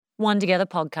One Together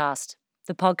podcast,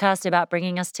 the podcast about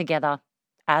bringing us together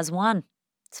as one.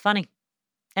 It's funny.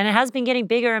 And it has been getting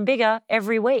bigger and bigger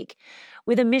every week,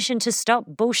 with a mission to stop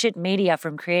bullshit media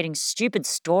from creating stupid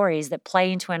stories that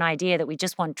play into an idea that we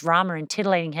just want drama and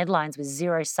titillating headlines with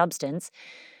zero substance.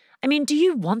 I mean, do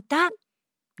you want that?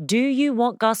 Do you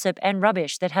want gossip and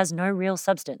rubbish that has no real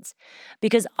substance?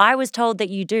 Because I was told that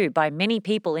you do by many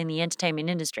people in the entertainment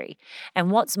industry. And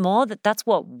what's more, that's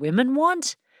what women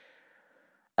want?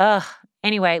 Ugh.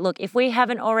 Anyway, look, if we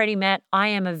haven't already met, I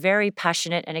am a very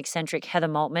passionate and eccentric Heather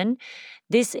Maltman.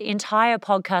 This entire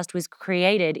podcast was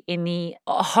created in the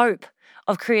hope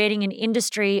of creating an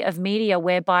industry of media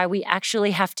whereby we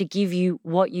actually have to give you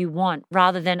what you want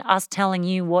rather than us telling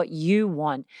you what you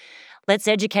want. Let's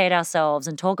educate ourselves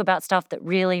and talk about stuff that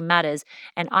really matters.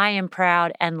 And I am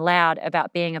proud and loud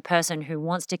about being a person who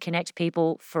wants to connect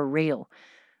people for real,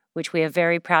 which we are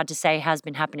very proud to say has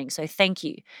been happening. So thank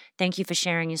you. Thank you for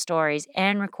sharing your stories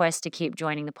and requests to keep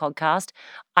joining the podcast.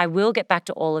 I will get back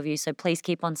to all of you, so please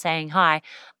keep on saying hi.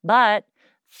 But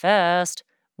first,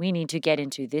 we need to get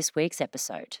into this week's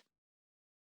episode.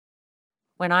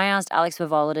 When I asked Alex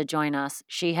Vivola to join us,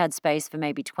 she had space for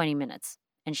maybe 20 minutes.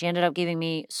 And she ended up giving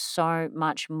me so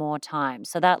much more time.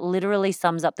 So that literally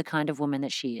sums up the kind of woman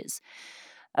that she is.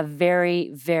 A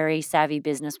very, very savvy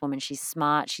businesswoman. She's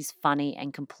smart, she's funny,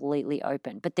 and completely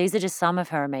open. But these are just some of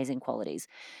her amazing qualities.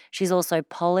 She's also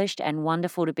polished and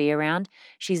wonderful to be around.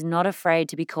 She's not afraid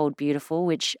to be called beautiful,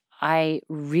 which I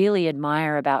really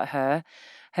admire about her.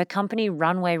 Her company,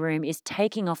 Runway Room, is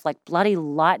taking off like bloody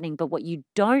lightning. But what you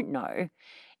don't know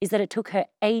is that it took her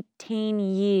 18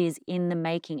 years in the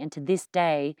making, and to this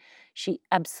day, she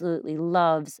absolutely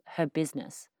loves her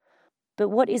business. But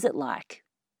what is it like?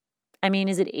 I mean,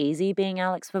 is it easy being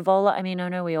Alex Vivola? I mean, I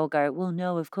know we all go, well,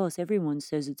 no, of course, everyone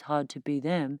says it's hard to be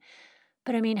them.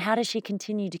 But I mean, how does she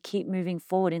continue to keep moving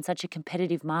forward in such a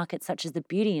competitive market such as the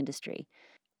beauty industry?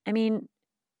 I mean,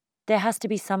 there has to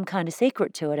be some kind of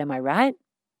secret to it, am I right?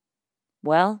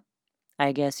 Well,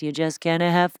 I guess you're just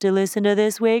gonna have to listen to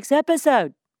this week's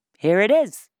episode. Here it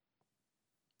is.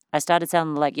 I started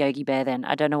sounding like Yogi Bear then.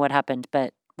 I don't know what happened,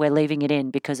 but we're leaving it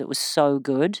in because it was so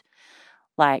good.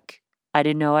 Like, I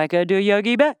didn't know I could do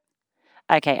Yogi Bear.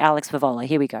 Okay, Alex Vivola,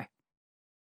 here we go.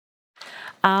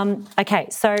 Okay,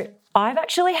 so I've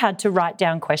actually had to write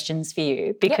down questions for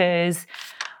you because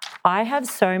I have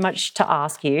so much to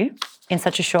ask you in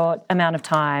such a short amount of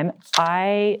time.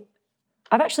 I've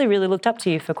actually really looked up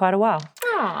to you for quite a while.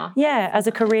 Aww. Yeah, as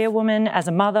a career woman, as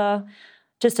a mother,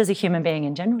 just as a human being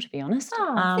in general, to be honest.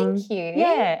 Oh, thank you.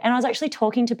 Yeah, and I was actually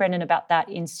talking to Brendan about that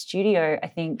in studio, I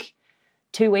think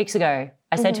 2 weeks ago.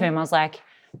 I said to him, I was like,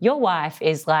 your wife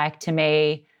is like, to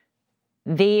me,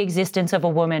 the existence of a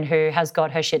woman who has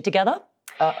got her shit together.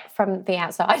 From the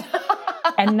outside.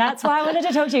 And that's why I wanted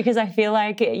to talk to you, because I feel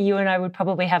like you and I would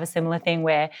probably have a similar thing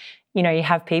where, you know, you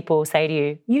have people say to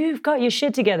you, you've got your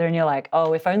shit together, and you're like,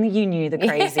 oh, if only you knew the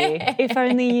crazy. If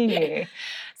only you knew.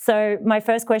 So my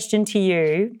first question to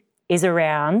you is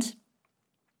around,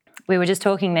 we were just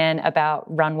talking then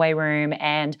about Runway Room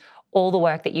and all the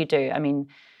work that you do. I mean,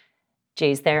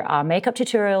 geez, there are makeup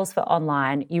tutorials for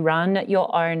online. You run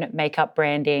your own makeup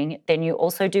branding. Then you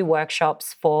also do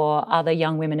workshops for other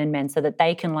young women and men so that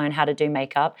they can learn how to do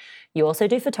makeup. You also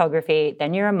do photography.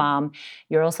 Then you're a mum.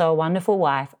 You're also a wonderful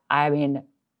wife. I mean,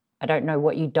 I don't know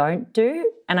what you don't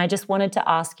do. And I just wanted to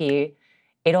ask you,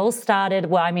 it all started,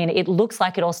 well, I mean, it looks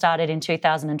like it all started in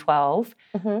 2012,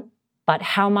 but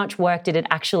how much work did it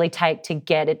actually take to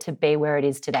get it to be where it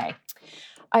is today?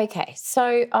 Okay,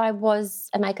 so I was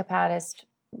a makeup artist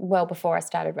well before I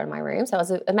started Runway Room. So I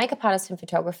was a makeup artist and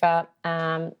photographer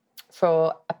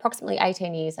for approximately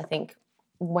 18 years, I think,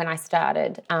 when I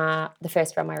started the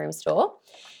first Runway Room store.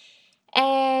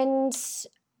 And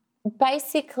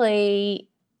basically,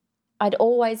 I'd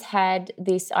always had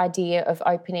this idea of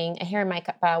opening a hair and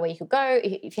makeup bar where you could go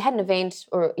if you had an event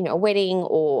or, you know, a wedding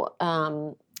or,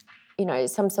 you know,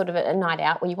 some sort of a night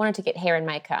out where you wanted to get hair and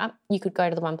makeup, you could go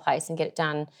to the one place and get it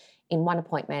done in one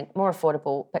appointment, more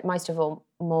affordable, but most of all,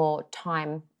 more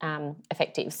time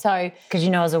effective. So, because, you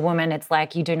know, as a woman, it's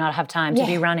like you do not have time to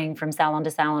be running from salon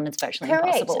to salon. It's virtually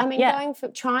impossible. I mean,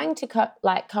 trying to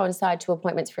coincide 2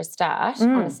 appointments for a start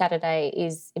on a Saturday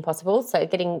is impossible. So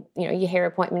getting, you know, your hair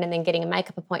appointment and then getting a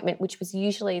makeup appointment, which was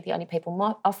usually the only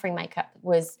people offering makeup,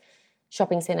 was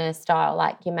shopping centre style,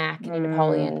 like your MAC and your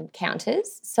Napoleon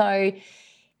counters. So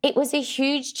it was a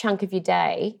huge chunk of your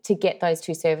day to get those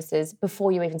 2 services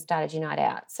before you even started your night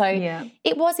out. So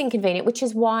it was inconvenient, which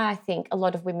is why I think a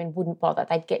lot of women wouldn't bother.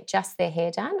 They'd get just their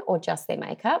hair done or just their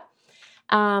makeup.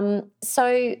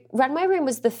 So Runway Room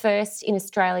was the first in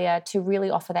Australia to really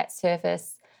offer that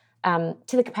service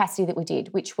to the capacity that we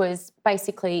did, which was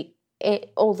basically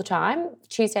all the time.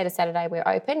 Tuesday to Saturday we're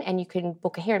open, and you can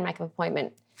book a hair and makeup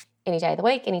appointment any day of the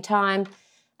week, any time.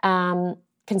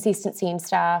 Consistency in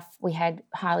staff. We had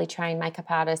highly trained makeup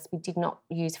artists. We did not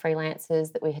use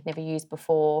freelancers that we had never used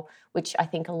before, which I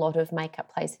think a lot of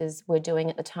makeup places were doing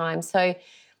at the time. So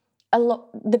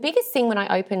the biggest thing when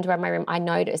I opened Run My Room, I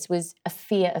noticed, was a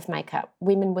fear of makeup.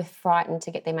 Women were frightened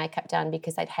to get their makeup done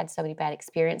because they'd had so many bad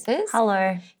experiences.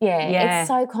 Hello. Yeah. It's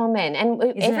so common, and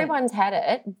everyone's had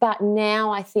it. But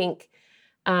now I think,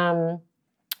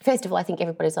 first of all, I think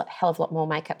everybody's a hell of a lot more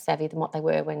makeup savvy than what they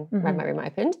were when Run My Room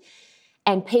opened.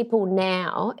 And people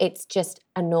now, it's just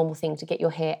a normal thing to get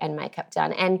your hair and makeup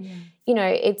done. And, you know,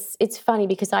 it's funny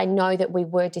because I know that we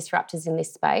were disruptors in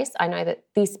this space. I know that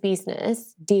this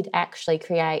business did actually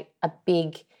create a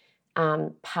big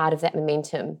part of that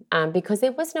momentum because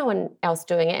there was no one else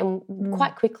doing it. And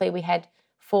quite quickly we had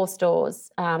 4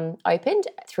 stores opened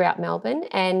throughout Melbourne,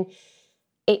 and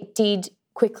it did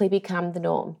quickly become the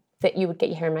norm that you would get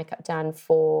your hair and makeup done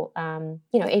for,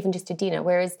 you know, even just a dinner.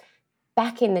 Whereas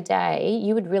back in the day,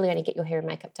 you would really only get your hair and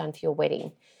makeup done for your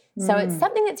wedding. So it's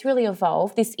something that's really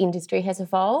evolved. This industry has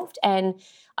evolved, and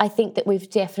I think that we've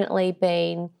definitely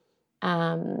been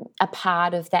a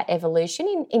part of that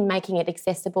evolution in making it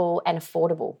accessible and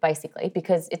affordable, basically,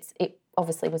 because it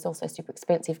obviously was also super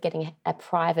expensive getting a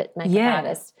private makeup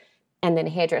artist and then a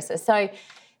hairdresser. So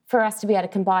for us to be able to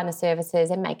combine the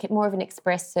services and make it more of an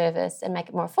express service and make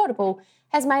it more affordable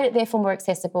has made it therefore more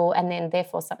accessible, and then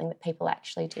therefore something that people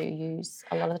actually do use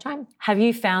a lot of the time. Have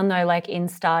you found though, like in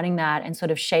starting that and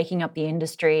sort of shaking up the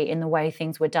industry in the way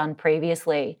things were done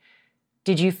previously,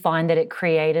 did you find that it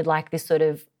created like this sort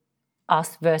of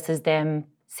us versus them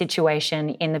situation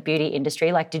in the beauty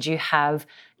industry? Like, did you have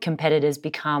competitors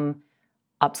become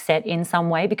upset in some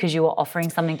way because you were offering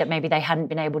something that maybe they hadn't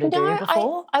been able to do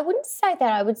before? I wouldn't say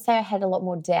that. I would say I had a lot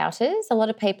more doubters. A lot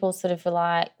of people sort of were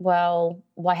like, well,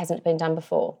 why hasn't it been done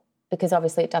before? Because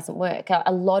obviously it doesn't work.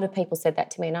 A lot of people said that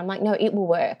to me, and I'm like, no, it will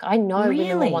work. I know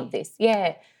women will want this.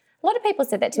 Yeah. A lot of people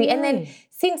said that to me. And then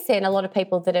since then, a lot of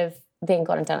people that have then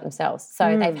gone and done it themselves.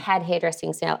 So they've had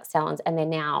hairdressing salons, and then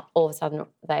now all of a sudden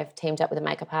they've teamed up with a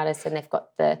makeup artist and they've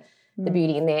got the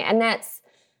beauty in there. And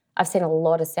I've seen a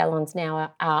lot of salons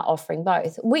now are offering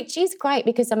both, which is great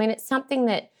because, I mean, it's something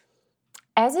that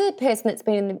as a person that's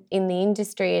been in the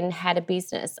industry and had a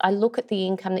business, I look at the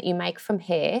income that you make from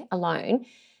hair alone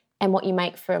and what you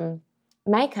make from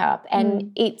makeup,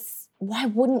 and it's, why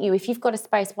wouldn't you? If you've got a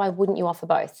space, why wouldn't you offer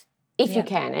both? If you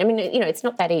can. I mean, you know, it's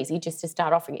not that easy just to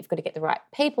start offering. You've got to get the right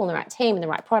people and the right team and the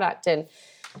right product, and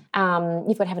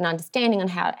you've got to have an understanding on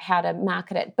how to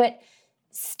market it. But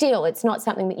still, it's not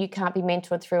something that you can't be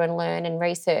mentored through and learn and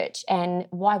research. And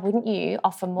why wouldn't you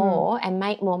offer more and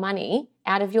make more money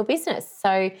out of your business?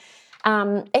 So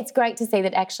it's great to see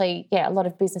that actually, a lot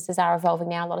of businesses are evolving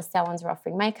now. A lot of salons are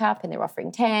offering makeup and they're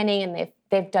offering tanning, and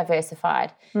they've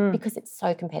diversified because it's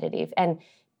so competitive. And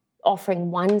offering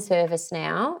one service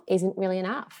now isn't really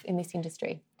enough in this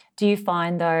industry. Do you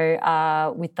find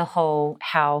though, with the whole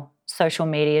how social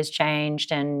media has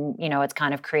changed and, you know, it's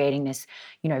kind of creating this,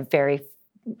 you know, very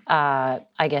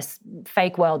I guess,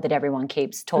 fake world that everyone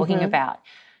keeps talking about.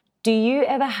 Do you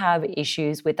ever have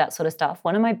issues with that sort of stuff?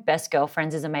 One of my best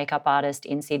girlfriends is a makeup artist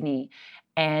in Sydney,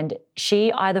 and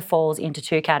she either falls into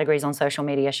 2 categories on social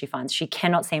media. She finds she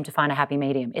cannot seem to find a happy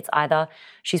medium. It's either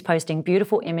she's posting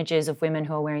beautiful images of women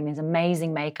who are wearing this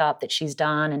amazing makeup that she's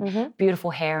done and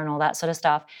beautiful hair and all that sort of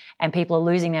stuff, and people are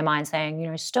losing their mind saying, you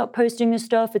know, stop posting this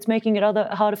stuff. It's making it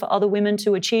harder for other women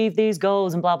to achieve these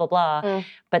goals and blah, blah, blah.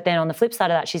 But then on the flip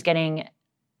side of that, she's getting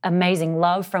amazing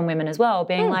love from women as well,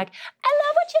 being like, I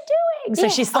love what you're doing. So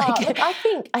she's like... look,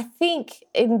 I think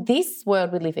in this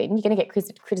world we live in, you're going to get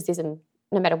criticism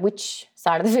no matter which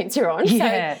side of the fence you're on.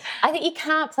 Yeah. So I think you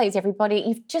can't please everybody.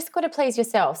 You've just got to please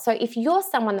yourself. So if you're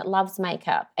someone that loves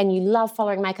makeup and you love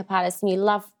following makeup artists and you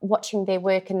love watching their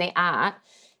work and their art,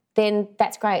 then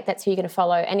that's great. That's who you're going to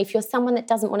follow. And if you're someone that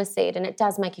doesn't want to see it and it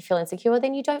does make you feel insecure,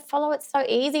 then you don't follow. It's so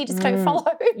easy. Just don't follow.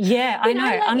 Yeah, I know.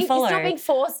 Like, unfollow. It's not being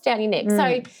forced down your neck.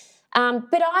 So,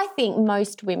 but I think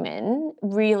most women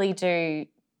really do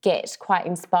get quite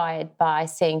inspired by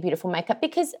seeing beautiful makeup,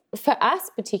 because for us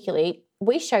particularly,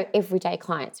 we show everyday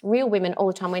clients, real women all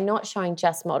the time. We're not showing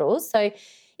just models. So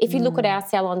if you look at our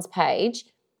salons page,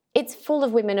 it's full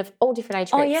of women of all different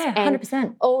age groups. Oh, yeah,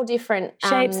 100%. All different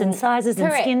shapes and sizes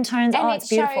and skin tones. And it's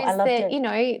beautiful. I loved it. You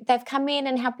know, they've come in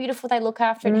and how beautiful they look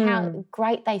after and how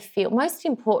great they feel. Most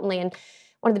importantly, and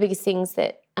one of the biggest things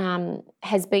that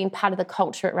has been part of the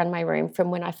culture at Run My Room from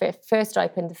when I first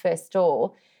opened the first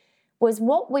store was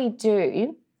what we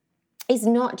do is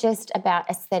not just about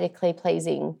aesthetically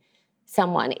pleasing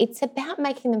someone. It's about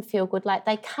making them feel good. Like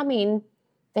they come in,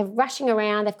 they're rushing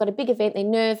around, they've got a big event, they're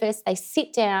nervous, they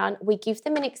sit down, we give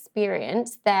them an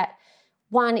experience that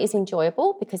one is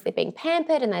enjoyable because they're being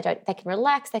pampered and they can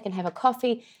relax, they can have a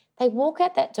coffee. They walk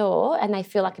out that door and they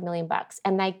feel like $1 million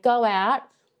and they go out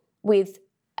with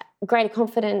greater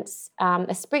confidence,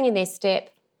 a spring in their step,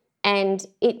 and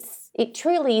it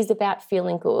truly is about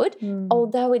feeling good.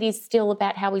 Although it is still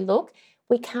about how we look,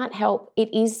 we can't help,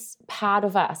 it is part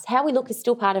of us. How we look is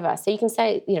still part of us. So you can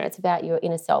say, it's about your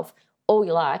inner self all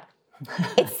you like.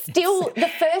 It's still the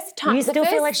first time. You still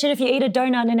feel like shit if you eat a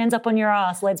donut and it ends up on your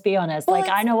ass, let's be honest. Well,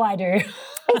 I know I do.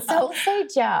 It's also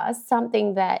just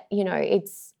something that,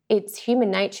 it's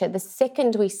human nature. The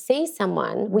second we see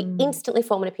someone, we instantly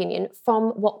form an opinion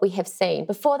from what we have seen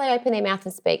before they open their mouth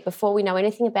and speak, before we know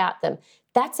anything about them.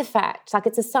 That's a fact. Like,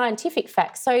 it's a scientific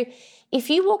fact. So if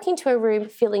you walk into a room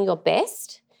feeling your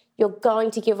best, you're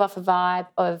going to give off a vibe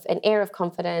of an air of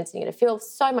confidence, and you're going to feel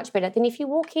so much better than if you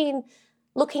walk in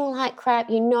looking like crap,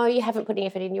 you haven't put any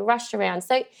effort in, you're rushed around.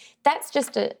 So that's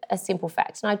just a simple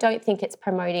fact. And I don't think it's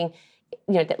promoting,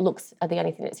 that looks are the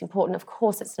only thing that's important. Of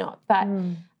course it's not. But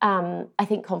I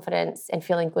think confidence and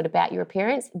feeling good about your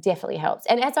appearance definitely helps.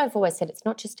 And as I've always said, it's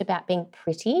not just about being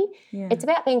pretty. Yeah. It's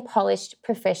about being polished,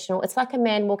 professional. It's like a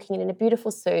man walking in a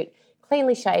beautiful suit,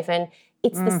 cleanly shaven.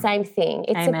 It's the same thing.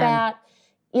 It's about...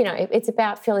 it's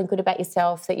about feeling good about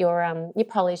yourself, that you're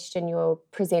polished and you're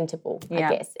presentable, I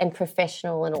guess, and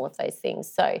professional and all of those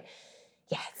things. So,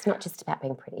 it's not just about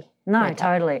being pretty. No,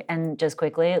 totally. And just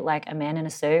quickly, like a man in a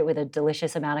suit with a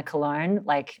delicious amount of cologne,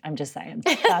 like I'm just saying,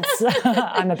 that's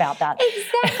I'm about that.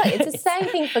 Exactly. It's the same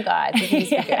thing for guys as it is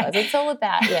for girls. It's all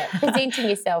about, presenting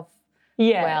yourself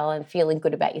well and feeling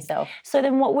good about yourself. So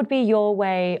then what would be your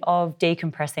way of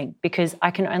decompressing? Because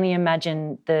I can only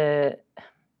imagine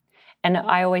and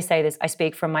I always say this, I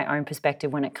speak from my own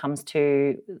perspective when it comes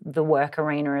to the work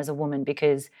arena as a woman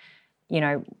because,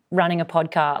 running a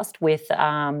podcast with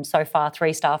so far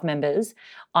 3 staff members,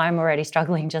 I'm already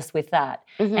struggling just with that.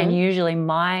 Mm-hmm. And usually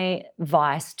my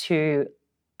vice to,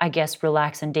 I guess,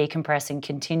 relax and decompress and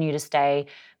continue to stay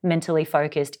mentally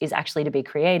focused is actually to be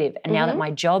creative. And now that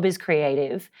my job is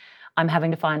creative, I'm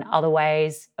having to find other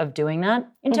ways of doing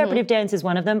that. Interpretive dance is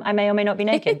one of them. I may or may not be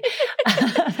naked.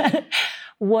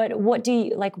 What do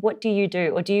you do?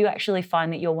 Or do you actually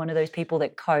find that you're one of those people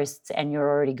that coasts and you're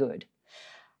already good?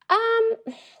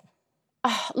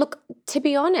 Look, to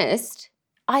be honest,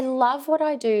 I love what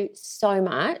I do so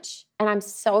much and I'm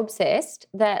so obsessed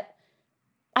that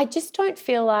I just don't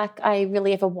feel like I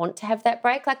really ever want to have that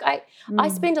break. Like I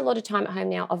spend a lot of time at home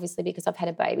now, obviously, because I've had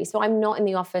a baby. So I'm not in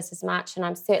the office as much and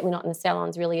I'm certainly not in the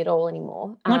salons really at all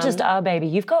anymore. Not just our baby.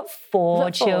 You've got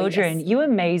 4 children. Yes. You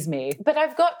amaze me. But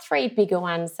I've got 3 bigger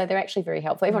ones, so they're actually very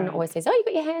helpful. Everyone always says, you've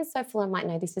got your hands so full. I'm like,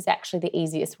 no, this is actually the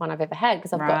easiest one I've ever had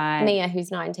because I've got Mia,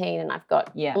 who's 19, and I've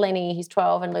got Lenny, who's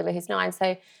 12, and Lulu, who's 9.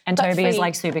 So, and Toby is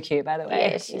like super cute, by the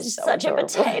way. Yeah, she's so such adorable. A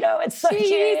potato. It's so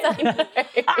cute. I know.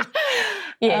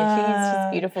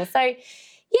 She's beautiful. So,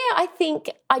 I think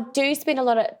I do spend a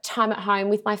lot of time at home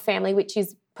with my family, which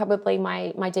is probably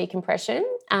my decompression.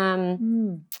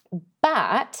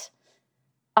 But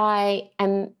I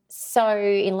am so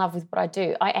in love with what I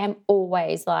do. I am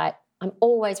always I'm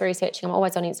always researching. I'm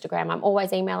always on Instagram. I'm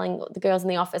always emailing the girls in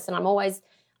the office, and I'm always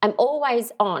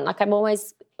on. Like I've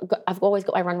always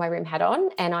got my runway room hat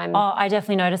on, and I'm. Oh, I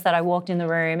definitely noticed that. I walked in the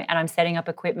room and I'm setting up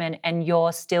equipment, and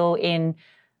you're still in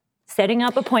setting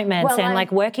up appointments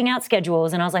and working out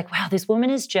schedules. And I was like, wow, this woman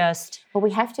is just... Well,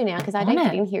 we have to now because I don't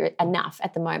get in here enough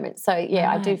at the moment. So,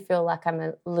 I do feel like I'm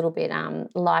a little bit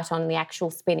light on the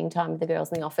actual spending time with the girls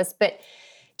in the office. But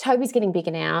Toby's getting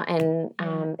bigger now and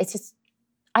it's just...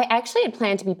 I actually had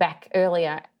planned to be back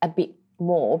earlier a bit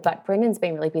more, but Brendan's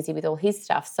been really busy with all his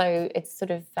stuff. So it's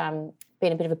sort of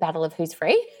been a bit of a battle of who's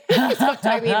free. Who's got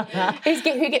Toby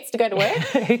who gets to go to work.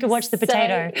 Who can watch the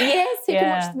potato. Yes, who can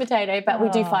watch the potato. But we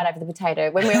do fight over the potato.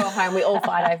 When we're all home, we all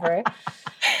fight over it.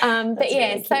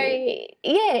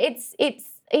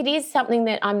 It is something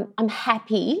that I'm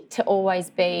happy to always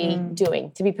be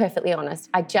doing, to be perfectly honest.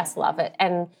 I just love it.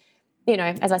 And,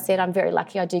 as I said, I'm very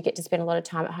lucky. I do get to spend a lot of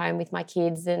time at home with my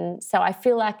kids. And so I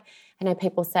feel like, I know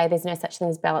people say there's no such thing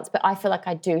as balance, but I feel like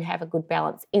I do have a good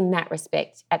balance in that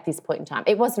respect at this point in time.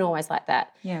 It wasn't always like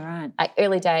that. Yeah, right.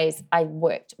 Early days, I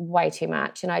worked way too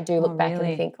much, and I do look back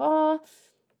and think,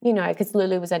 because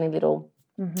Lulu was only little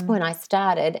when I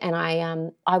started, and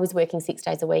I was working 6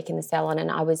 days a week in the salon, and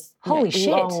I was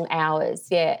long hours,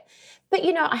 But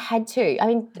I had to. I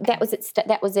mean, that was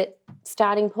at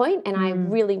starting point, and I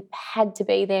really had to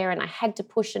be there, and I had to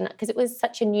push, and because it was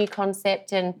such a new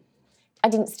concept, and I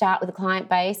didn't start with a client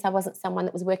base. I wasn't someone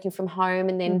that was working from home,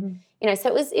 and then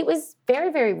so it was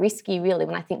very, very risky, really,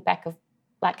 when I think back of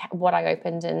like what I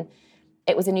opened, and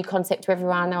it was a new concept to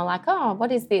everyone. They were like, "Oh,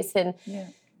 what is this?" And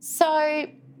so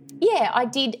yeah, I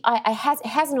did. It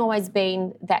hasn't always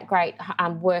been that great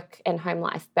work and home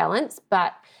life balance,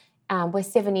 but we're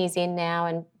 7 years in now,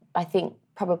 and I think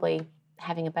probably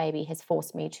having a baby has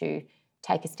forced me to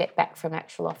take a step back from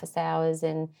actual office hours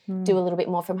and do a little bit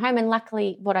more from home. And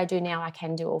luckily, what I do now, I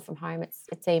can do all from home. It's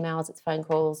emails, it's phone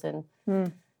calls, and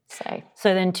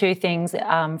So then 2 things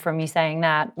from you saying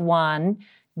that. One,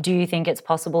 do you think it's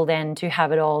possible then to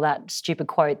have it all, that stupid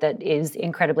quote that is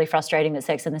incredibly frustrating that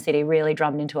Sex and the City really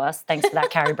drummed into us? Thanks for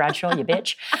that, Carrie Bradshaw, you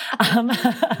bitch.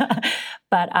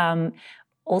 But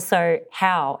also,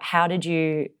 how did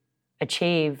you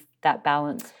achieve that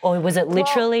balance? Or was it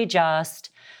literally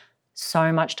just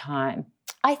so much time?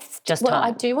 I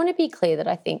do want to be clear that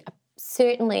I think I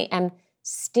certainly am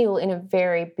still in a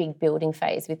very big building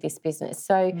phase with this business.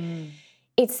 So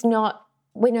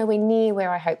we're nowhere near where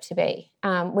I hope to be.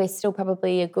 We're still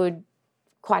probably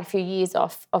quite a few years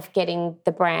off of getting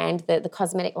the brand, the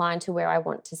cosmetic line to where I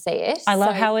want to see it. I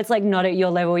love how it's like not at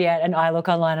your level yet, and I look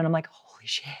online and I'm like, holy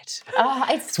shit,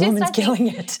 this woman's killing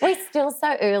it. We're still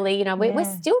so early, we're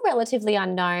still relatively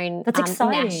unknown. That's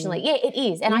exciting. Nationally. Yeah, it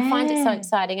is, and I find it so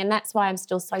exciting, and that's why I'm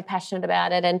still so passionate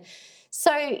about it. And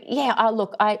so,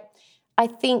 I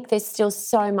think there's still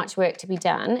so much work to be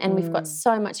done, and we've got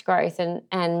so much growth,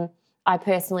 and I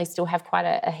personally still have quite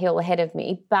a hill ahead of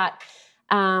me. But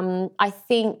I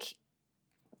think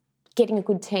getting a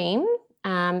good team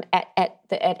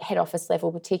at head office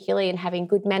level particularly, and having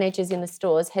good managers in the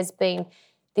stores has been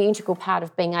the integral part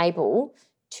of being able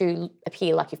to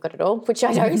appear like you've got it all, which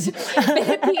I don't, but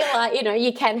appear like,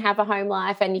 you can have a home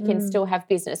life and you can still have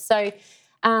business. So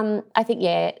I think,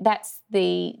 that's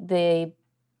the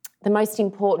most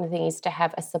important thing, is to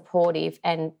have a supportive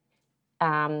and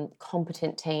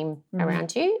competent team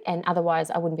around you, and otherwise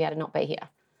I wouldn't be able to not be here.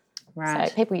 Right.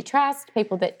 So people you trust,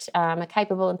 people that are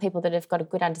capable, and people that have got a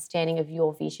good understanding of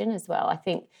your vision as well. I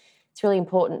think it's really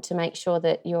important to make sure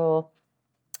that your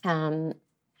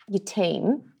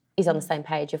team is on the same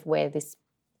page of where this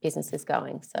business is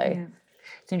going. So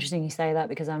it's interesting you say that,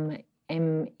 because I'm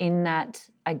in that,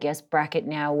 I guess, bracket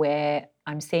now where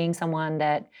I'm seeing someone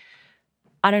that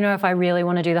I don't know if I really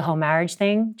want to do the whole marriage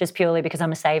thing, just purely because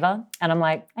I'm a saver, and I'm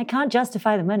like, I can't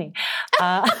justify the money.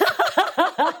 But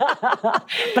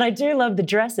I do love the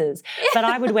dresses. But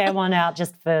I would wear one out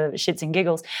just for shits and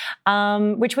giggles,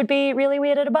 which would be really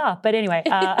weird at a bar. But anyway,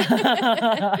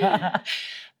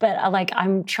 but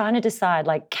I'm trying to decide,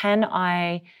 can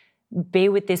I be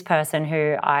with this person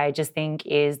who I just think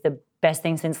is the best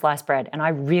thing since sliced bread, and I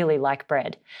really like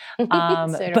bread.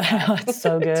 It's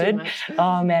so good.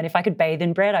 Oh man, if I could bathe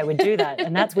in bread, I would do that.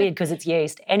 And that's weird because it's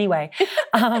yeast. Anyway,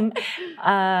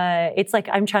 it's like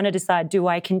I'm trying to decide, do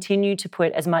I continue to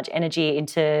put as much energy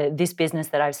into this business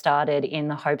that I've started in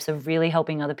the hopes of really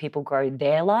helping other people grow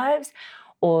their lives,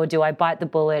 or do I bite the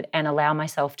bullet and allow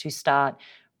myself to start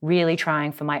really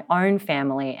trying for my own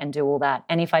family and do all that?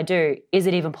 And if I do, is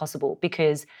it even possible?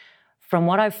 Because from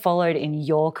what I've followed in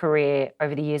your career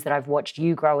over the years that I've watched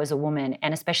you grow as a woman,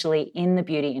 and especially in the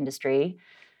beauty industry,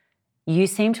 you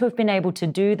seem to have been able to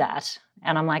do that.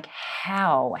 And I'm like,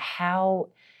 how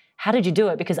did you do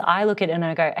it? Because I look at it and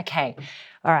I go, okay,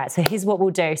 all right, so here's what we'll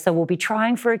do. So we'll be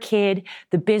trying for a kid.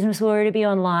 The business will already be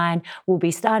online. We'll be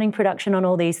starting production on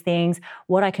all these things.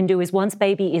 What I can do is, once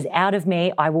baby is out of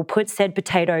me, I will put said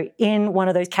potato in one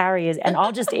of those carriers, and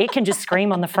it can just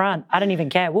scream on the front. I don't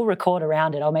even care. We'll record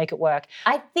around it. I'll make it work.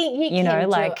 I think you can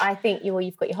do it. I think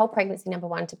you've got your whole pregnancy, number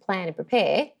one, to plan and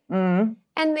prepare. And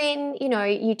then,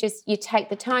 you take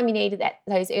the time you need at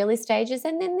those early stages,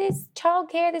 and then there's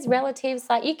childcare, there's relatives,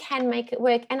 you can make it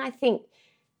work. And I think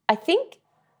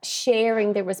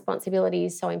sharing the responsibility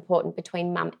is so important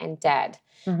between mum and dad.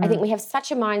 I think we have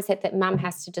such a mindset that mum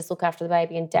has to just look after the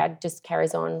baby and dad just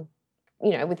carries on,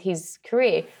 with his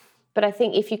career. But I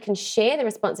think if you can share the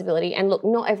responsibility, and look,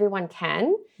 not everyone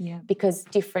can, because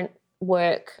different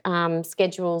work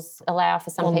schedules allow for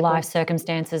some people. Life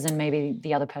circumstances, and maybe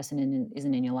the other person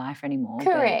isn't in your life anymore.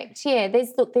 Correct. Yeah.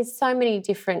 There's so many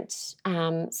different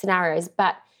scenarios,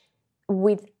 but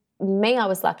with me, I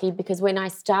was lucky, because when I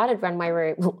started Runway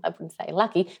Room, well, I wouldn't say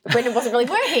lucky, but Brendan wasn't really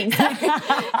working. So he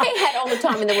had all the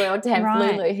time in the world to have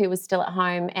Lulu, who was still at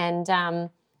home, and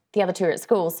the other two are at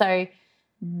school. So,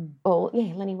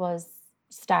 Lenny was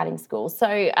starting school.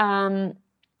 So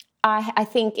I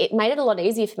think it made it a lot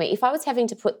easier for me. If I was having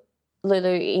to put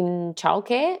Lulu in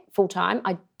childcare full time,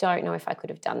 I don't know if I could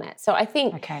have done that. So I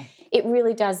think it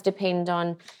really does depend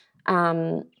on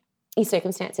your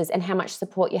circumstances and how much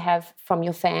support you have from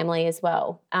your family as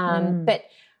well. But,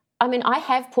 I mean, I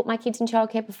have put my kids in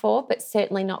childcare before, but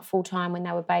certainly not full-time when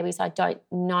they were babies. I don't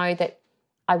know that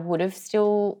I would have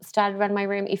still started Run My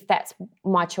Room if that's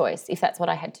my choice, if that's what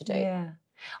I had to do. Yeah.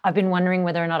 I've been wondering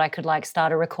whether or not I could like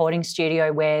start a recording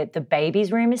studio where the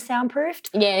baby's room is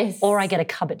soundproofed. Yes. Or I get a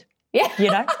cupboard. Yeah.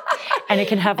 You know? And it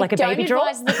can have like a baby drawer. Don't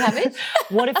advise the cupboard.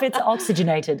 What if it's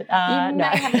oxygenated? You may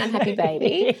have an unhappy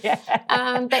baby. Yeah.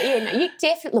 But yeah, no, you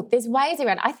definitely, look, there's ways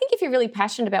around. I think if you're really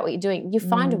passionate about what you're doing, you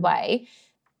find a way.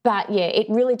 But yeah, it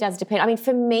really does depend. I mean,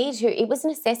 for me too, it was a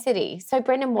necessity. So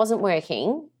Brendan wasn't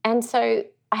working, and so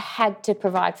I had to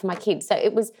provide for my kids. So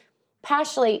it was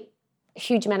partially a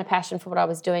huge amount of passion for what I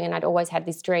was doing, and I'd always had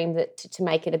this dream that to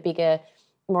make it a bigger,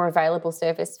 more available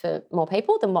service for more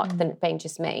people than it being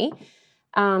just me.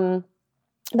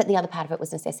 But the other part of it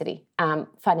was necessity.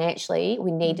 Financially,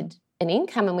 we needed an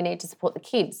income and we needed to support the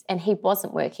kids, and he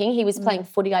wasn't working. He was playing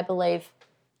footy, I believe,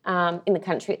 in the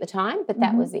country at the time, but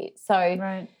that was it.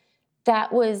 So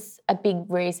that was a big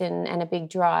reason and a big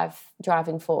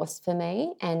driving force for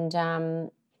me. And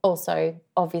also,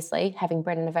 obviously, having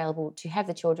Brendan available to have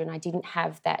the children, I didn't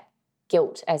have that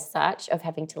guilt as such of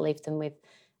having to leave them with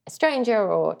a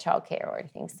stranger or childcare or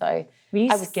anything. So were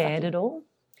you scared at all?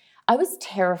 I was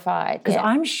terrified. Because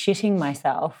I'm shitting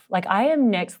myself. Like I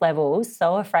am next level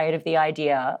so afraid of the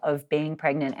idea of being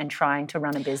pregnant and trying to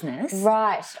run a business.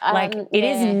 Right. Like it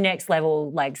is next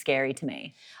level like scary to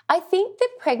me. I think the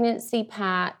pregnancy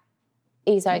part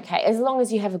is okay as long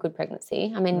as you have a good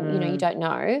pregnancy. I mean, you know, you don't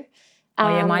know. Oh,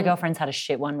 yeah, my girlfriend's had a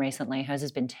shit one recently. Hers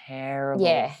has been terrible.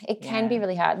 Yeah, it can be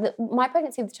really hard. My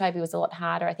pregnancy with Toby was a lot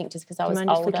harder, I think, just because I was older. Do you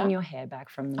mind just flicking your hair back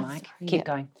from the mic? Keep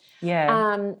going.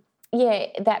 Yeah. Yeah,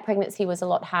 that pregnancy was a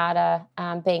lot harder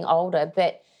being older.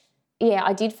 But, yeah,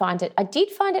 I did find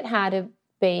it harder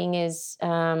being as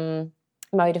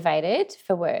motivated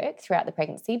for work throughout the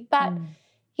pregnancy. But,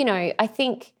 you know, I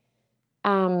think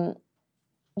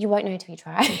you won't know till you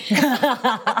try.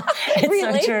 It's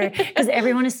really? so true because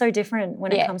everyone is so different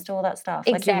when it comes to all that stuff.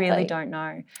 Like you really don't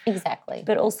know. Exactly.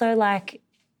 But also like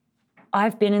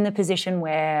I've been in the position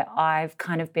where I've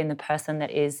kind of been the person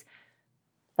that is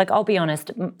like, I'll be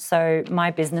honest. So my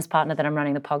business partner that I'm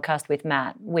running the podcast with,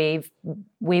 Matt, we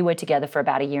were together for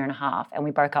about 1.5 years and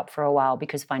we broke up for a while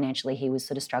because financially he was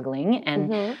sort of struggling.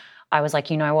 And I was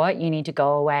like, you know what, you need to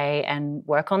go away and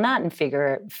work on that and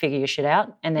figure your shit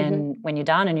out. And then when you're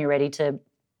done and you're ready to,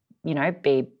 you know,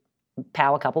 be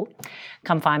power couple,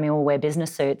 come find me, we'll wear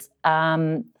business suits.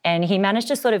 And he managed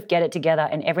to sort of get it together,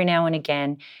 and every now and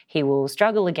again he will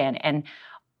struggle again. And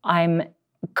I'm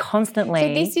constantly...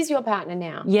 So this is your partner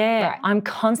now? Yeah. Right. I'm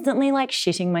constantly like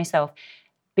shitting myself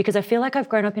because I feel like I've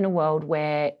grown up in a world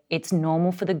where it's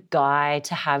normal for the guy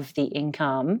to have the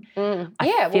income.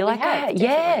 Yeah, feel like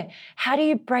how do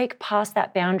you break past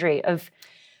that boundary of...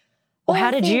 Or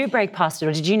how did you break past it,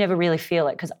 or did you never really feel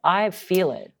it? Because I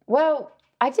feel it. Well,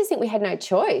 I just think we had no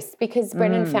choice because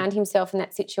Brendan found himself in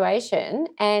that situation,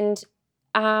 and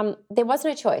there was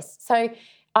no choice. So,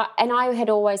 I'd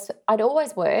always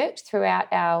worked throughout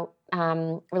our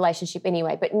relationship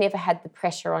anyway, but never had the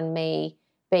pressure on me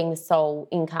being the sole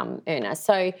income earner.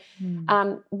 So,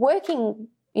 working,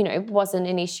 you know, wasn't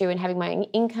an issue, and having my own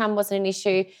income wasn't an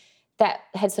issue. That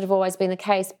had sort of always been the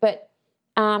case, but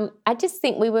I just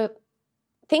think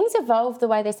things evolve the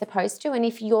way they're supposed to, and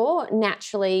if you're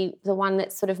naturally the one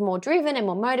that's sort of more driven and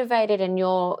more motivated and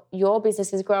your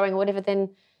business is growing or whatever,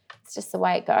 then it's just the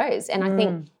way it goes. And I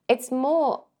think it's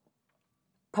more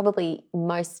probably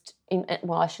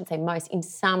in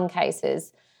some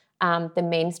cases, the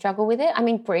men struggle with it. I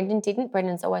mean, Brendan didn't.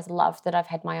 Brendan's always loved that I've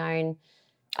had my own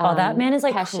that man is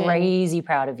like passion. Crazy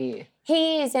proud of you.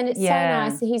 He is, and it's so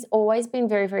nice. He's always been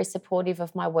very, very supportive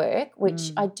of my work,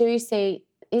 which I do see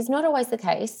is not always the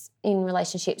case in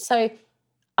relationships. So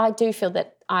I do feel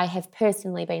that I have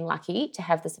personally been lucky to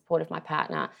have the support of my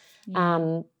partner.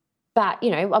 But,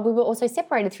 you know, we were also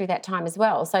separated through that time as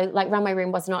well. So, like, Run My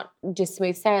Room was not just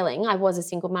smooth sailing. I was a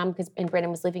single mum and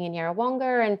Brendan was living in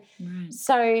Yarrawonga. And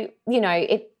so, you know,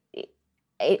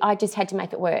 I just had to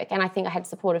make it work. And I think I had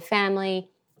supportive family.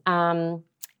 And,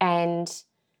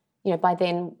 you know, by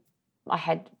then I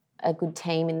had a good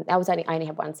team, and I only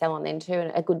had one salon then too,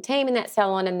 and a good team in that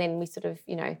salon, and then we sort of,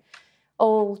 you know,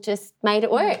 all just made it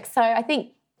work. So I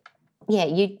think, yeah,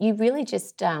 you really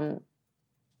just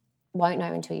won't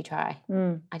know until you try.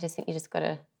 I just think you just got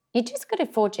to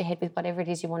forge ahead with whatever it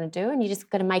is you want to do, and you just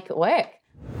got to make it work.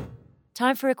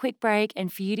 Time for a quick break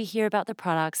and for you to hear about the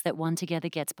products that One Together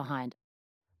gets behind.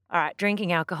 All right,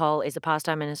 drinking alcohol is a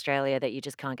pastime in Australia that you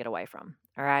just can't get away from.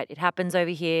 All right, it happens over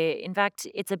here. In fact,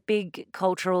 it's a big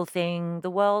cultural thing the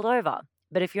world over.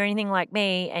 But if you're anything like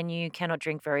me and you cannot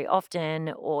drink very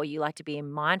often, or you like to be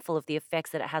mindful of the effects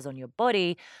that it has on your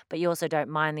body, but you also don't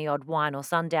mind the odd wine or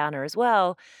sundowner as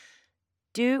well,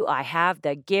 do I have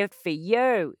the gift for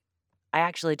you? I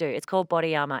actually do. It's called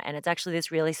Body Armor, and it's actually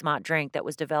this really smart drink that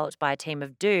was developed by a team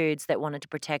of dudes that wanted to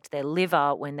protect their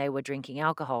liver when they were drinking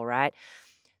alcohol, right?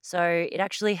 So it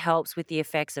actually helps with the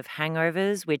effects of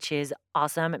hangovers, which is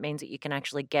awesome. It means that you can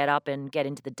actually get up and get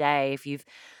into the day if you've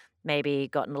maybe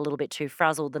gotten a little bit too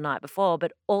frazzled the night before.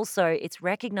 But also, it's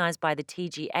recognized by the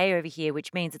TGA over here,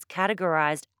 which means it's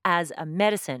categorized as a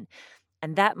medicine.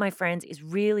 And that, my friends, is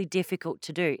really difficult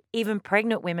to do. Even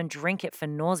pregnant women drink it for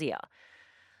nausea.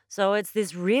 So it's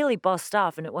this really boss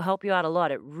stuff, and it will help you out a lot.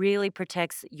 It really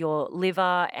protects your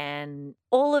liver and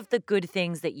all of the good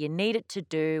things that you need it to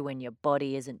do when your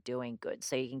body isn't doing good.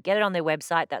 So you can get it on their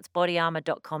website, that's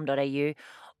bodyarmor.com.au,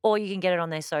 or you can get it on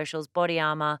their socials,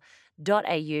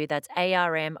 bodyarmor.au, that's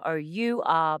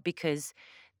ARMOUR, because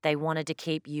they wanted to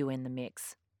keep you in the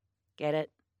mix. Get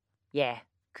it? Yeah,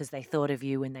 because they thought of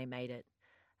you when they made it.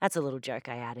 That's a little joke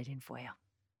I added in for you.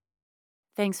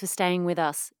 Thanks for staying with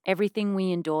us. Everything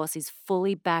we endorse is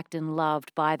fully backed and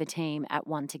loved by the team at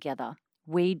One Together.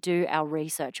 We do our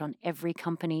research on every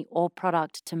company or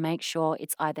product to make sure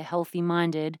it's either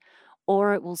healthy-minded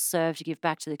or it will serve to give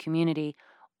back to the community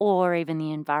or even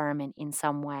the environment in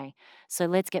some way. So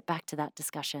let's get back to that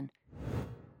discussion.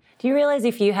 Do you realize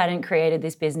if you hadn't created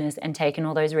this business and taken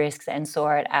all those risks and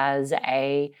saw it as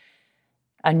a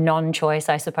non-choice,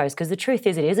 I suppose, because the truth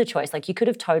is it is a choice. Like you could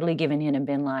have totally given in and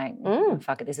been like,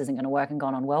 fuck it, this isn't going to work and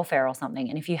gone on welfare or something.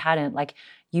 And if you hadn't, like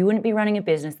you wouldn't be running a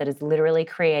business that is literally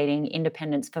creating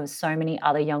independence for so many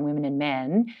other young women and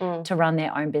men to run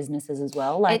their own businesses as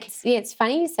well. Like it's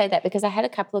funny you say that because I had a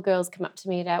couple of girls come up to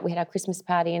me we had our Christmas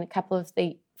party and a couple of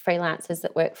the freelancers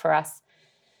that work for us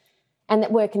and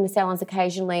that work in the salons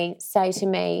occasionally say to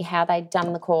me how they'd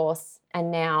done the course and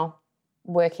now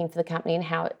working for the company and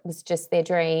how it was just their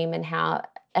dream and how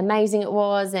amazing it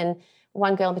was. And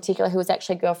one girl in particular who was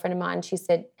actually a girlfriend of mine, she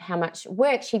said how much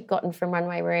work she'd gotten from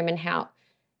Runway Room and how,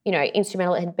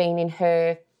 instrumental it had been in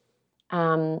her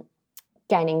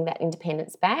gaining that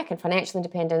independence back and financial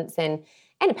independence and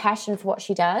a passion for what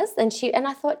she does. And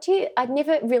I thought, I'd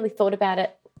never really thought about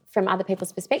it from other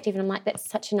people's perspective. And I'm like, that's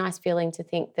such a nice feeling to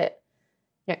think that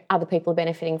other people are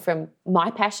benefiting from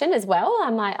my passion as well.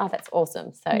 I'm like, oh, that's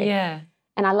awesome. So yeah.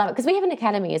 And I love it because we have an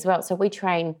academy as well. So we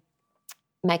train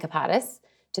makeup artists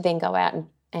to then go out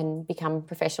and become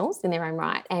professionals in their own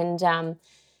right. And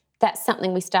that's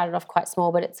something we started off quite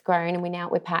small, but it's grown and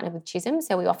we're partnered with Chisholm.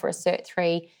 So we offer a Cert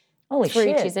 3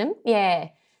 through Chisholm. Yeah.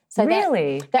 So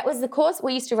really? That was the course.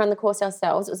 We used to run the course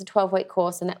ourselves. It was a 12-week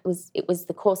course and it was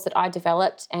the course that I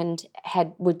developed and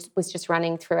was just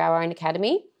running through our own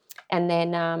academy. And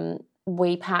then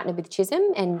we partnered with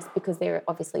Chisholm and because they're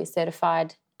obviously a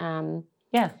certified RTO,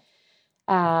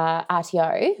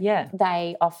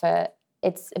 they offer,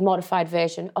 it's a modified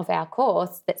version of our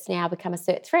course that's now become a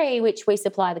Cert 3, which we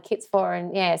supply the kits for.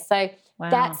 And so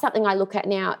that's something I look at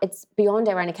now. It's beyond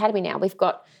our own academy now. We've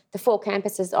got the 4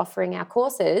 campuses offering our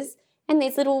courses and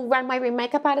there's little Runway Room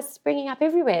makeup artists springing up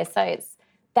everywhere. So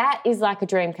that is like a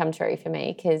dream come true for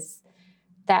me because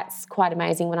that's quite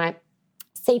amazing when I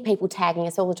see people tagging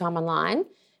us all the time online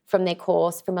from their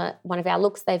course, from one of our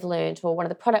looks they've learned or one of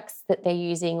the products that they're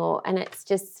using and it's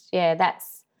just,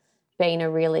 that's been a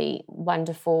really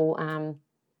wonderful,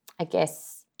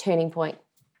 turning point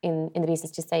in the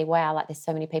business to see, wow, like there's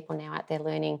so many people now out there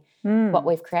learning what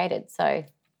we've created. So,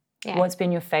 yeah. What's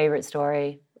been your favourite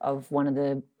story of one of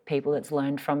the people that's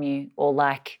learned from you or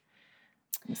like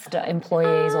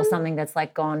employees or something that's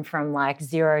like gone from like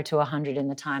 0 to 100 in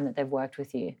the time that they've worked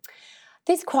with you?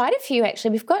 There's quite a few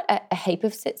actually. We've got a heap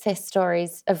of success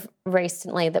stories of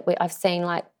recently that I've seen,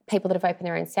 like people that have opened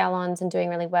their own salons and doing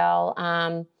really well.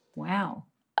 Wow.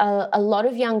 A lot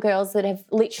of young girls that have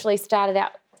literally started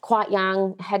out quite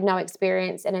young, had no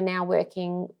experience and are now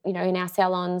working, in our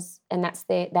salons and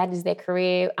that is their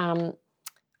career.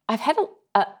 I've had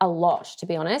a lot, to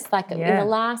be honest. Like in the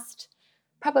last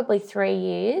probably 3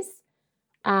 years,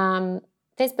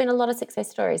 there's been a lot of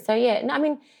success stories. So,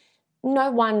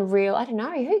 no one real, I don't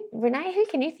know, Renee, who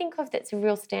can you think of that's a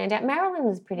real standout? Marilyn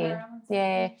was pretty,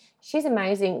 she's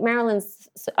amazing. Marilyn's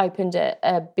opened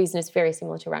a business very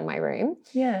similar to Runway Room.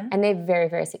 Yeah. And they're very,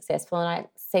 very successful, and I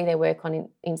see their work on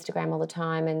Instagram all the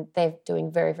time, and they're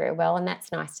doing very, very well, and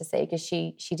that's nice to see because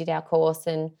she did our course.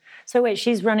 And so wait,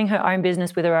 she's running her own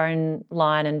business with her own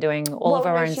line and doing all of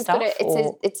her own stuff?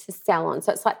 It's a salon,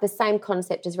 so it's like the same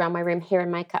concept as Runway Room hair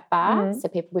and makeup bar, so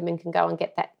women can go and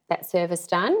get that service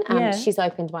done. She's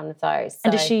opened one of those. So.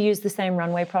 And does she use the same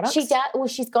Runway products? She does. Well,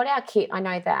 she's got our kit. I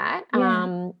know that.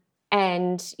 Yeah.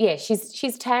 And yeah,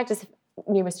 she's tagged us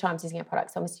numerous times using our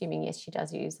products. So I'm assuming yes, she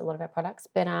does use a lot of our products.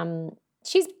 But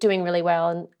she's doing really well,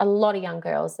 and a lot of young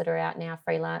girls that are out now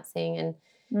freelancing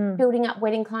and building up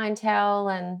wedding clientele,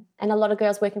 and a lot of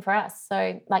girls working for us.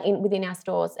 So like within our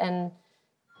stores, and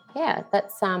yeah,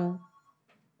 that's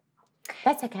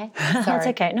okay. That's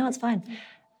okay. No, it's fine.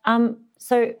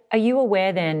 So are you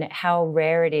aware then how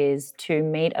rare it is to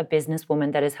meet a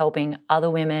businesswoman that is helping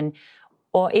other women,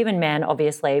 or even men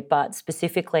obviously, but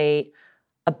specifically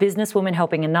a businesswoman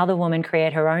helping another woman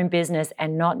create her own business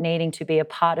and not needing to be a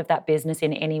part of that business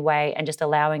in any way and just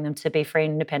allowing them to be free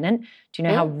and independent? Do you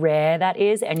know how rare that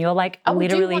is? And you're like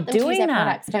literally doing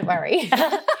that. Products, don't worry.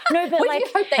 No, but we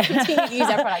hope they continue to use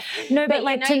our products. No, but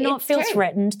like to not feel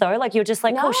threatened though. Like you're just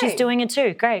like, oh, she's doing it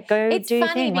too. Great, go do your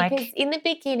thing. It's funny because in the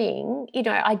beginning,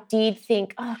 I did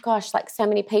think, oh gosh, like so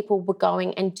many people were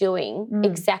going and doing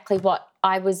exactly what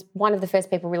I was one of the first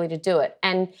people really to do it.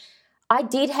 And I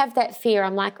did have that fear.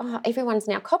 I'm like, oh, everyone's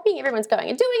now copying, everyone's going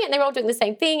and doing it, and they're all doing the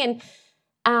same thing.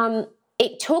 And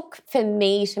it took for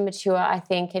me to mature, I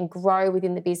think, and grow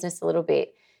within the business a little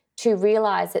bit to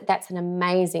realise that that's an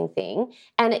amazing thing,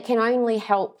 and it can only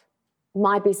help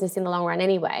my business in the long run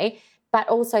anyway, but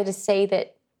also to see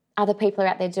that other people are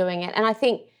out there doing it. And I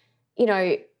think,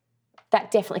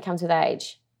 that definitely comes with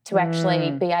age, to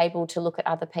actually be able to look at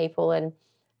other people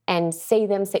and see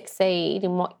them succeed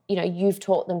in what, you've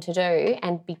taught them to do,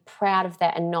 and be proud of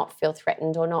that and not feel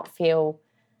threatened or not feel,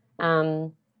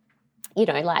 like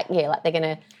they're going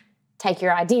to take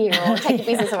your idea or take your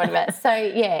business or whatever. So,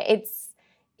 yeah,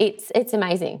 it's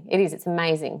amazing. It is. It's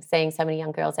amazing seeing so many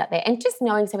young girls out there, and just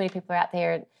knowing so many people are out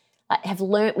there and like have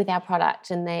learnt with our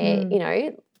product, and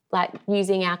they're, like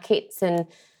using our kits and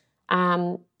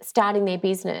starting their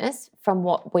business from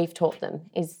what we've taught them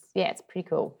is, it's pretty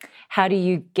cool. How do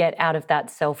you get out of that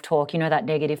self-talk, that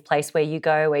negative place where you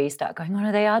go, where you start going, oh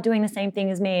no, they are doing the same thing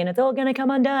as me and it's all going to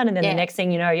come undone. And then the next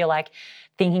thing you know, you're like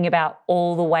thinking about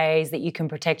all the ways that you can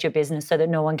protect your business so that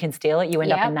no one can steal it. You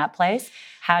end up in that place.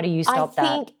 How do you stop that?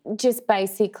 I think just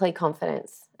basically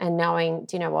confidence and knowing,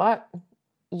 do you know what?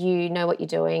 You know what you're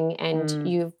doing, and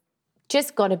you've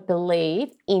just got to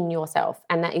believe in yourself.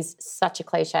 And that is such a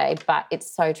cliche, but it's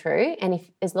so true. And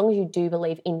as long as you do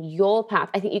believe in your path,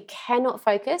 I think you cannot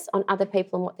focus on other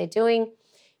people and what they're doing.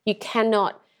 You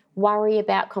cannot worry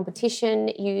about competition.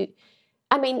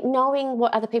 Knowing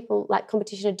what other people like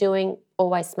competition are doing,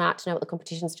 always smart to know what the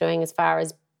competition's doing as far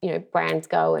as, brands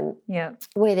go and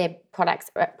where their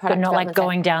products but not like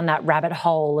going down that rabbit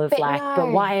hole of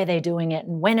but why are they doing it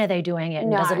and when are they doing it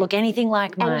and does it look anything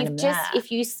like mine? And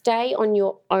if you stay on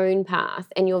your own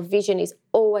path and your vision is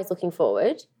always looking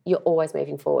forward, you're always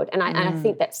moving forward. And I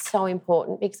think that's so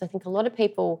important, because I think a lot of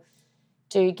people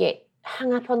do get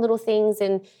hung up on little things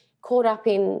and caught up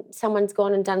in someone's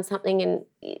gone and done something, and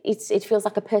it feels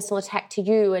like a personal attack to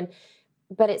you,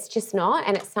 but it's just not.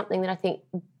 And it's something that I think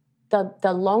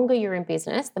the longer you're in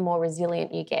business, the more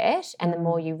resilient you get, and the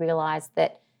more you realise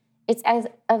that it's as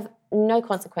of no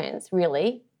consequence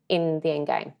really in the end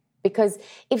game. Because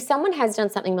if someone has done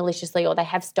something maliciously, or they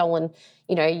have stolen,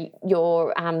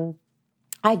 your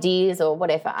ideas or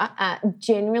whatever,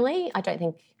 generally I don't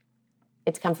think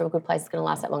it's come from a good place, it's going to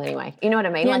last that long anyway. You know what I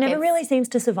mean? Yeah, it never really seems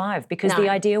to survive, because the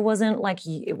idea wasn't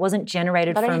it wasn't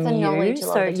generated from you.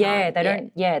 So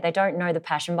they don't know the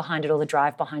passion behind it or the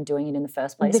drive behind doing it in the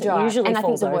first place. It usually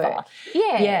falls over.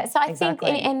 Yeah. So I think,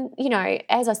 and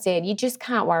as I said, you just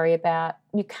can't worry about.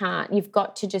 You've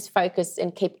got to just focus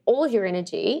and keep all of your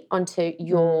energy onto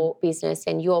your business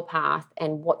and your path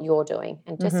and what you're doing,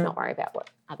 and just not worry about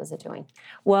what others are doing.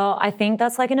 Well, I think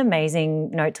that's like an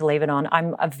amazing note to leave it on.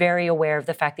 I'm very aware of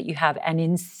the fact that you have an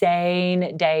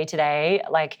insane day today.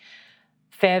 Like,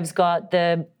 Fev's got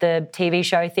the TV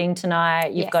show thing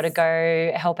tonight. You've got to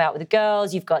go help out with the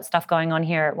girls. You've got stuff going on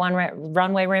here at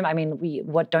Runway Room. I mean,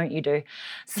 what don't you do?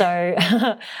 So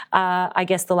I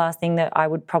guess the last thing that I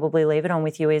would probably leave it on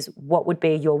with you is, what would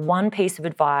be your one piece of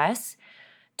advice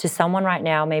to someone right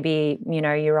now? Maybe,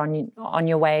 you're on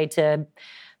your way to,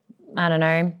 I don't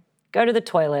know, go to the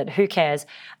toilet. Who cares?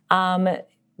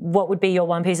 what would be your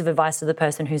one piece of advice to the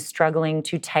person who's struggling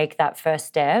to take that first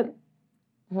step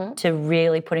to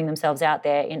really putting themselves out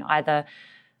there in either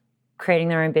creating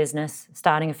their own business,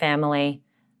 starting a family,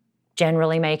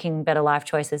 generally making better life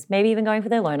choices, maybe even going for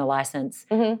their learner license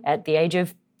at the age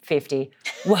of 50.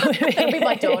 That'll be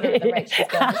my daughter at the rate she's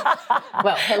going.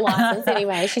 Well, her license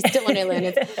anyway. She's still on her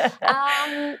learners.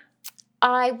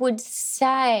 I would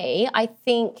say, I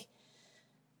think,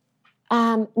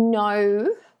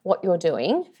 know what you're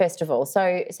doing, first of all.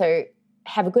 So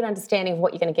have a good understanding of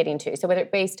what you're going to get into. So whether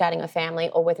it be starting a family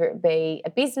or whether it be a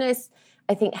business,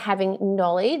 I think having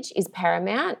knowledge is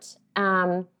paramount.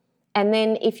 And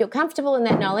then if you're comfortable in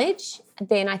that knowledge,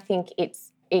 then I think it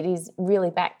is really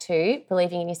back to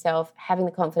believing in yourself, having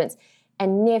the confidence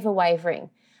and never wavering.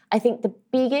 I think the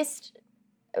biggest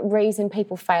reason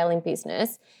people fail in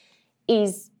business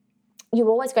is you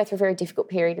always go through a very difficult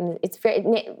period, and it's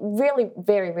really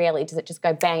very rarely does it just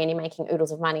go bang and you're making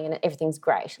oodles of money and everything's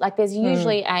great. Like there's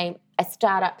usually a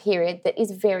startup period that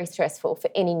is very stressful for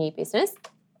any new business.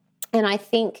 And I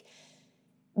think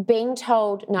being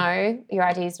told, no, your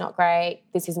idea is not great,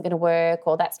 this isn't going to work,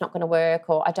 or that's not going to work,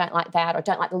 or I don't like that, or I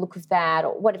don't like the look of that,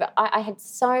 or whatever. I had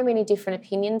so many different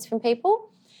opinions from people,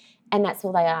 and that's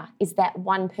all they are, is that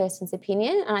one person's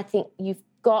opinion. And I think you've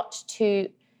got to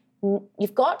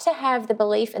have the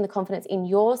belief and the confidence in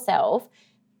yourself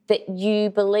that you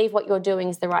believe what you're doing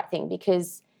is the right thing,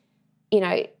 because,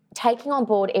 taking on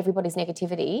board everybody's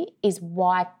negativity is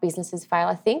why businesses fail,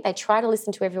 I think. They try to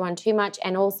listen to everyone too much,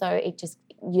 and also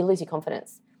you lose your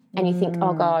confidence and you think,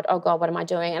 oh God, what am I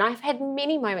doing? And I've had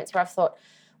many moments where I've thought,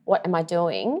 what am I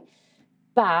doing?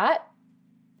 But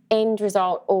end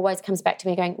result always comes back to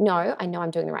me going, no, I know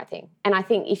I'm doing the right thing. And I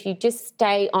think if you just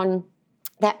stay on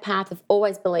that path of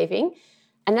always believing,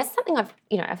 and that's something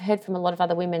I've heard from a lot of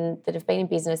other women that have been in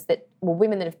business,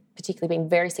 women that have particularly been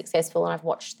very successful, and I've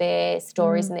watched their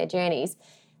stories and their journeys.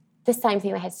 The same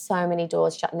thing, they had so many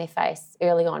doors shut in their face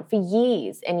early on for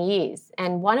years and years.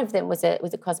 And one of them was a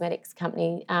cosmetics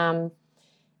company,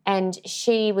 and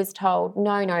she was told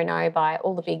no by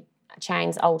all the big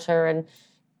chains, Ulta and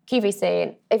QVC,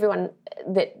 and everyone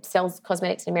that sells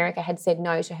cosmetics in America had said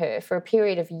no to her for a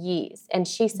period of years. And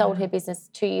she sold her business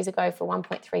 2 years ago for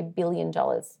 $1.3 billion.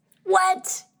 What?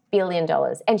 $1 billion.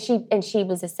 And she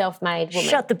was a self-made woman.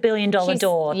 Shut the $1 billion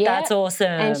door. Yeah. That's awesome.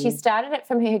 And she started it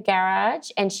from her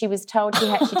garage, and she was told she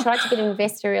tried to get an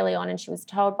investor early on, and she was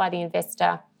told by the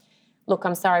investor, look,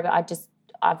 I'm sorry, but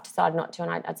I've decided not to,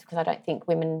 and that's because I don't think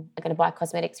women are going to buy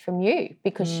cosmetics from you,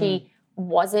 because she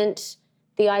wasn't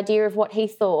the idea of what he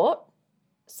thought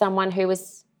someone who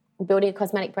was building a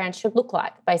cosmetic brand should look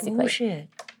like, basically. Oh, shit.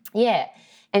 Yeah.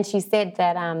 And she said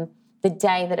that the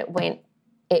day that it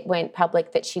went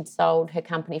public that she'd sold her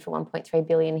company for $1.3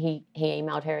 billion, he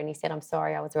emailed her and he said, I'm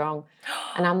sorry, I was wrong.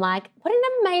 And I'm like, what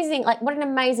an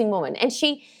amazing woman. And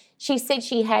she said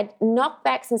she had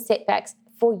knockbacks and setbacks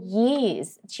for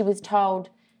years. She was told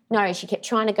no, she kept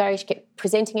trying to go, she kept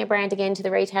presenting her brand again to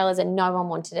the retailers and no one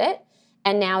wanted it.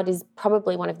 And now it is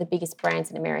probably one of the biggest brands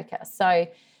in America. So,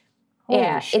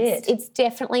 it's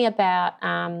definitely about,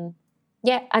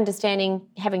 understanding,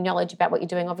 having knowledge about what you're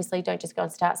doing. Obviously, don't just go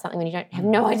and start something when you don't have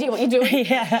no idea what you're doing.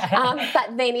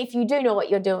 But then if you do know what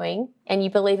you're doing and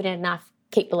you believe in it enough,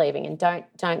 keep believing, and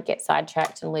don't get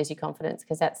sidetracked and lose your confidence,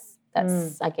 because that's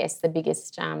I guess, the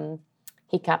biggest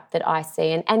hiccup that I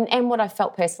see. And what I've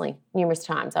felt personally numerous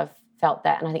times, I've felt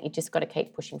that, and I think you just got to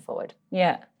keep pushing forward.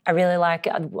 Yeah. I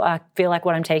feel like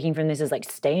what I'm taking from this is like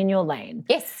stay in your lane.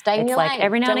 Yes, stay in your lane. It's like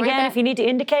every now and again, if you need to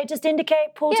indicate, just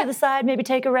indicate, pull to the side, maybe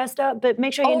take a rest up, but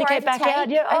make sure you indicate back out.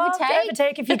 Yeah,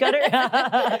 overtake if you got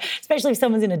it. Especially if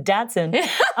someone's in a Datsun.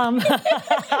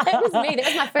 That was me. That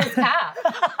was my first car.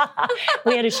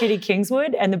 We had a shitty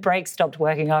Kingswood and the brakes stopped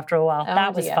working after a while.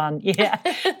 That was fun. Yeah.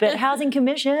 But housing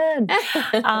commission.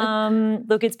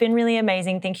 Look, it's been really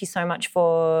amazing. Thank you so much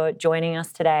for joining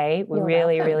us today. We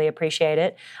really appreciate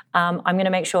it. I'm going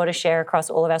to make sure to share across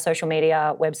all of our social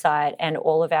media, website, and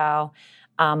all of our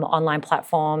online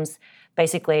platforms,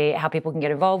 basically how people can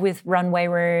get involved with Runway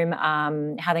Room,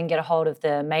 how they can get a hold of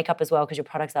the makeup as well, because your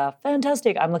products are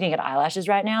fantastic. I'm looking at eyelashes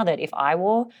right now that if I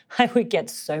wore, I would get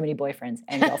so many boyfriends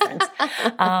and girlfriends.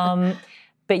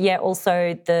 But yeah,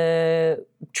 also the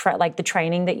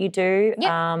training that you do.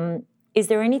 Yep. Is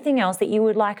there anything else that you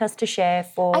would like us to share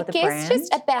for the brand? I guess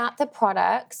just about the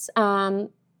products.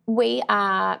 We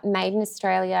are made in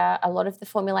Australia. A lot of the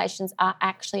formulations are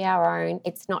actually our own.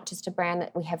 It's not just a brand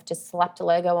that we have just slapped a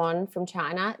logo on from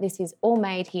China. This is all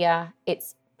made here.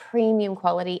 It's premium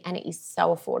quality and it is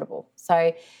so affordable.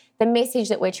 So the message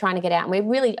that we're trying to get out, and we're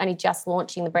really only just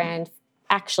launching the brand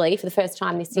actually for the first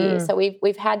time this year. So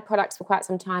we've had products for quite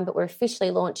some time, but we're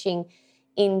officially launching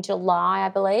in July, I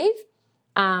believe.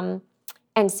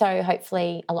 And so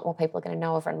hopefully a lot more people are going to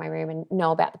know of Runway Room and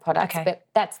know about the products. Okay. But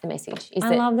that's the message.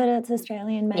 I love that it's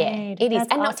Australian made. Yeah, it is.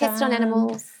 That's and not tested on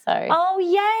animals. So oh,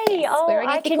 yay. yes, Oh, we're an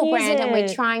I ethical can use brand and we're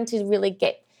it. trying to really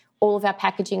get all of our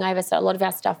packaging over. So a lot of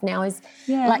our stuff now is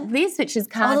like this, which is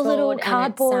cardboard. the little and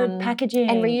cardboard it's, packaging.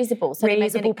 And reusable. So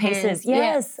reusable pieces. Pans.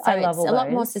 Yes, So I love all it's a lot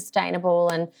more those. sustainable,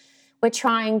 and we're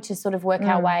trying to sort of work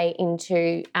our way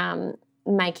into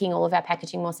making all of our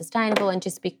packaging more sustainable and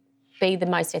just be the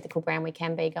most ethical brand we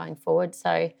can be going forward.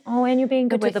 So and you're being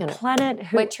good to the planet.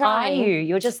 Who we're trying. are you?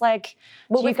 You're just like,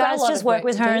 do you guys just work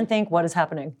with her and think, what is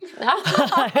happening? They're a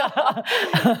part of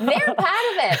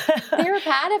it. They're a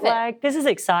part of it. Like, this is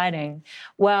exciting.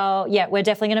 Well, yeah, we're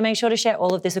definitely going to make sure to share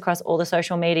all of this across all the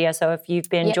social media. So if you've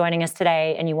been joining us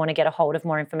today and you want to get a hold of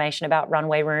more information about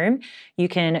Runway Room, you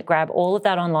can grab all of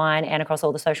that online and across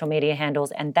all the social media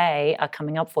handles, and they are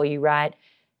coming up for you right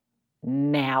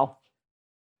now.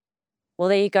 Well,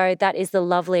 there you go. That is the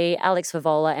lovely Alex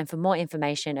Favola. And for more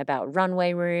information about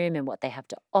Runway Room and what they have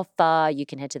to offer, you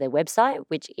can head to their website,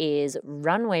 which is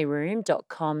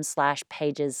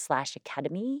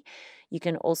runwayroom.com/pages/academy. You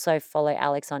can also follow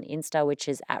Alex on Insta, which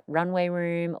is at Runway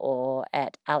Room or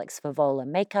at Alex Favola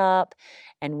Makeup.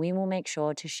 And we will make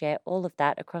sure to share all of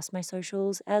that across my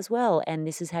socials as well. And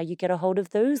this is how you get a hold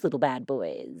of those little bad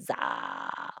boys.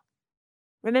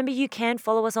 Remember, you can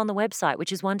follow us on the website,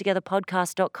 which is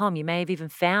onetogetherpodcast.com. You may have even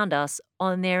found us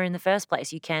on there in the first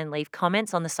place. You can leave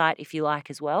comments on the site if you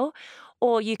like as well,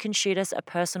 or you can shoot us a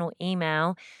personal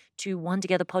email to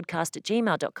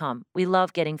onetogetherpodcast@gmail.com. We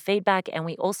love getting feedback, and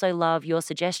we also love your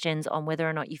suggestions on whether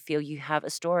or not you feel you have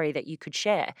a story that you could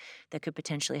share that could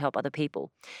potentially help other people.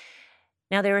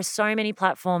 Now, there are so many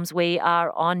platforms we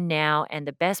are on now, and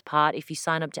the best part, if you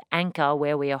sign up to Anchor,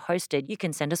 where we are hosted, you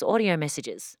can send us audio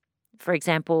messages. For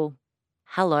example,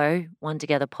 hello, One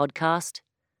Together Podcast.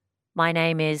 My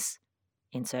name is,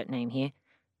 insert name here,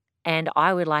 and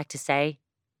I would like to say,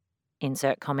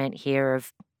 insert comment here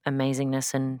of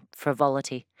amazingness and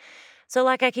frivolity. So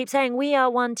like I keep saying, we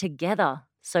are one together.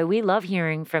 So we love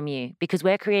hearing from you because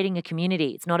we're creating a community.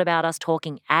 It's not about us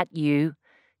talking at you.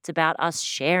 It's about us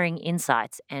sharing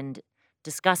insights and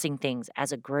discussing things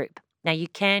as a group. Now, you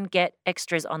can get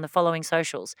extras on the following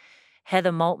socials: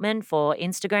 Heather Maltman for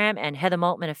Instagram and Heather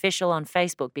Maltman Official on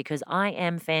Facebook, because I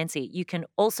am fancy. You can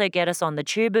also get us on the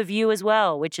Tube of You as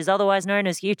well, which is otherwise known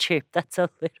as YouTube. That's a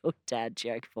little dad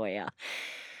joke for you.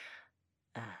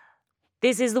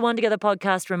 This is the One Together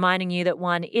podcast, reminding you that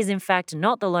one is in fact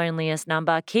not the loneliest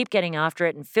number. Keep getting after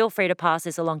it, and feel free to pass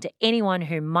this along to anyone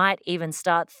who might even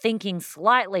start thinking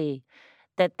slightly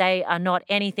that they are not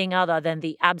anything other than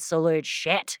the absolute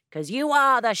shit. Because you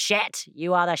are the shit.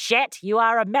 You are the shit. You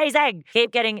are amazing.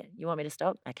 Keep getting... You want me to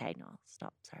stop? Okay, no, I'll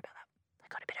stop. Sorry about that. I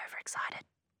got a bit overexcited.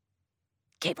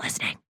 Keep listening.